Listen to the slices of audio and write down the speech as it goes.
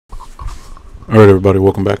Alright everybody,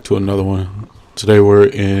 welcome back to another one. Today we're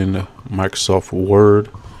in Microsoft Word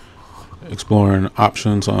exploring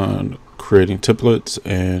options on creating templates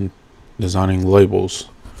and designing labels.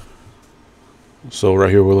 So right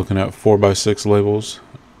here we're looking at 4x6 labels,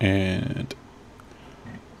 and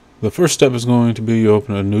the first step is going to be you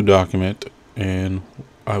open a new document, and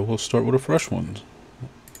I will start with a fresh one.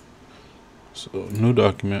 So new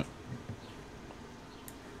document,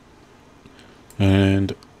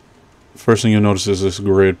 and first thing you'll notice is this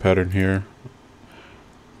grid pattern here.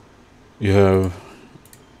 You have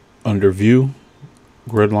under view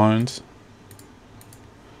grid lines,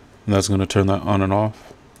 and that's going to turn that on and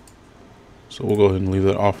off. So we'll go ahead and leave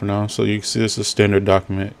that off for now. So you can see this is a standard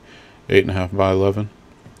document, 8.5 by 11.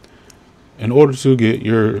 In order to get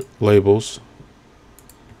your labels,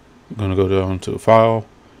 I'm going to go down to File,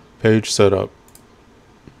 Page Setup.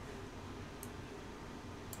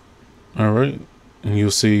 Alright, and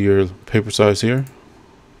you'll see your paper size here.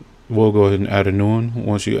 We'll go ahead and add a new one.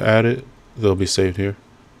 Once you add it, they'll be saved here.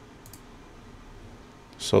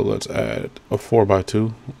 So let's add a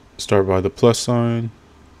 4x2. Start by the plus sign.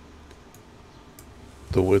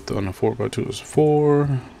 The width on a 4x2 is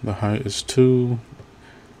 4. The height is 2.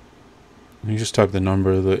 You just type the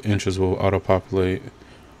number, the inches will auto-populate.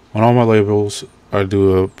 On all my labels, I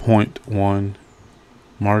do a 0.1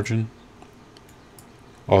 margin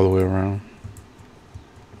all the way around.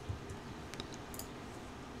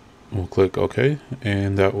 We'll click OK,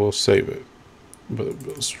 and that will save it. But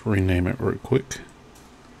let's rename it real quick.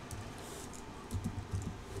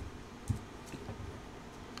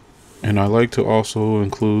 And I like to also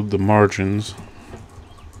include the margins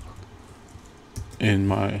in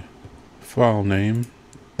my file name.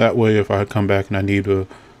 That way, if I come back and I need a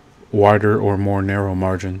wider or more narrow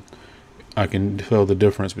margin, I can tell the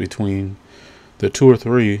difference between the 2 or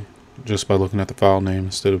 3 just by looking at the file name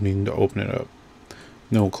instead of needing to open it up.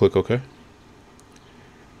 Then we'll click OK,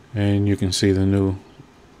 and you can see the new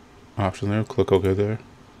option there. Click OK there.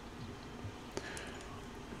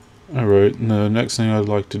 Alright, the next thing I'd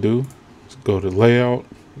like to do is go to Layout,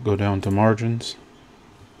 go down to Margins,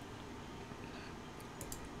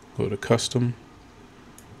 go to Custom.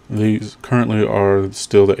 These currently are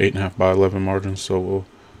still the 8.5 by 11 margins, so we'll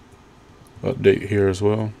update here as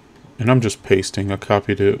well. And I'm just pasting. I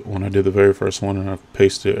copied it when I did the very first one, and I've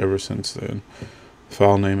pasted it ever since then.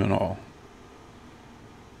 File name and all.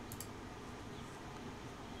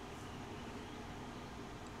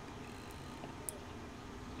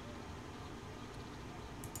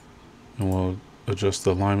 And we'll adjust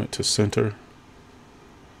the alignment to center.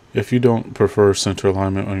 If you don't prefer center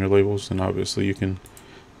alignment on your labels, then obviously you can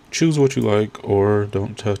choose what you like or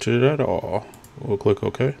don't touch it at all. We'll click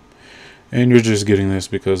OK. And you're just getting this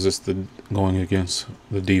because it's going against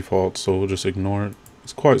the default, so we'll just ignore it.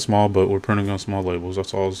 It's quite small, but we're printing on small labels.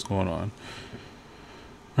 That's all that's going on.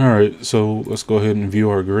 Alright, so let's go ahead and view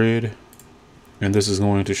our grid. And this is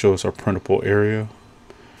going to show us our printable area.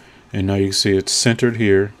 And now you can see it's centered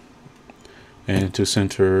here. And to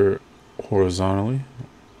center horizontally,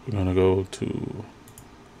 we're going to go to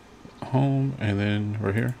Home and then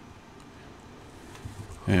right here.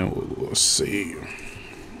 And let's see.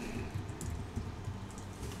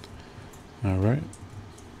 Alright.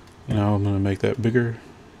 Now I'm going to make that bigger.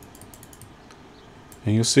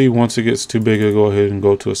 And you'll see once it gets too big, I'll go ahead and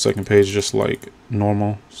go to a second page just like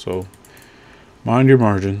normal. So mind your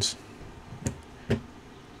margins.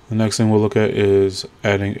 The next thing we'll look at is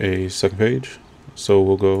adding a second page. So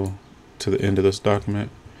we'll go to the end of this document,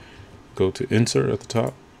 go to Insert at the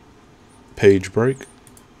top, Page Break.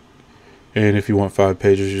 And if you want 5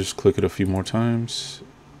 pages, you just click it a few more times.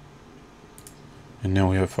 And now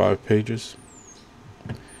we have 5 pages.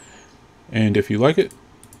 And if you like it,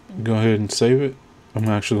 go ahead and save it. I'm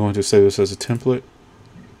actually going to save this as a template.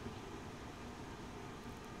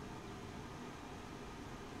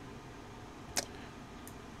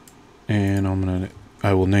 And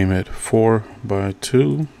I will name it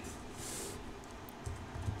 4x2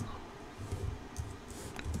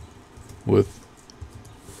 with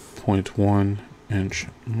 0.1 inch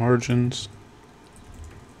margins.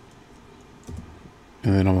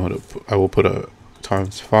 And then I will put a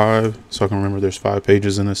 ×5 so I can remember there's 5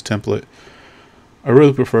 pages in this template. I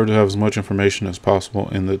really prefer to have as much information as possible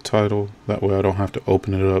in the title. That way I don't have to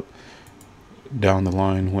open it up down the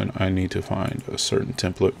line when I need to find a certain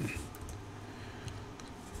template.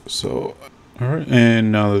 So, alright, and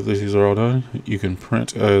now that these are all done, you can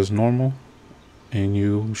print as normal, and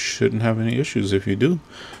you shouldn't have any issues. If you do,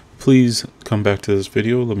 please come back to this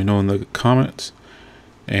video, let me know in the comments,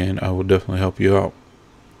 and I will definitely help you out.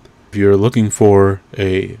 If you're looking for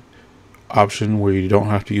a option where you don't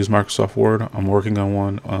have to use Microsoft Word. I'm working on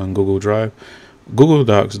one on Google Drive. Google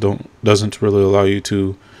Docs doesn't really allow you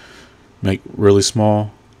to make really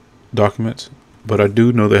small documents, but I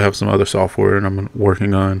do know they have some other software, and I'm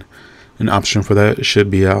working on an option for that. It should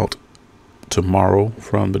be out tomorrow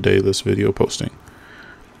from the day of this video posting.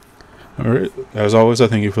 All right, as always, I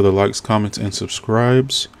thank you for the likes, comments, and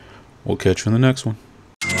subscribes. We'll catch you in the next one.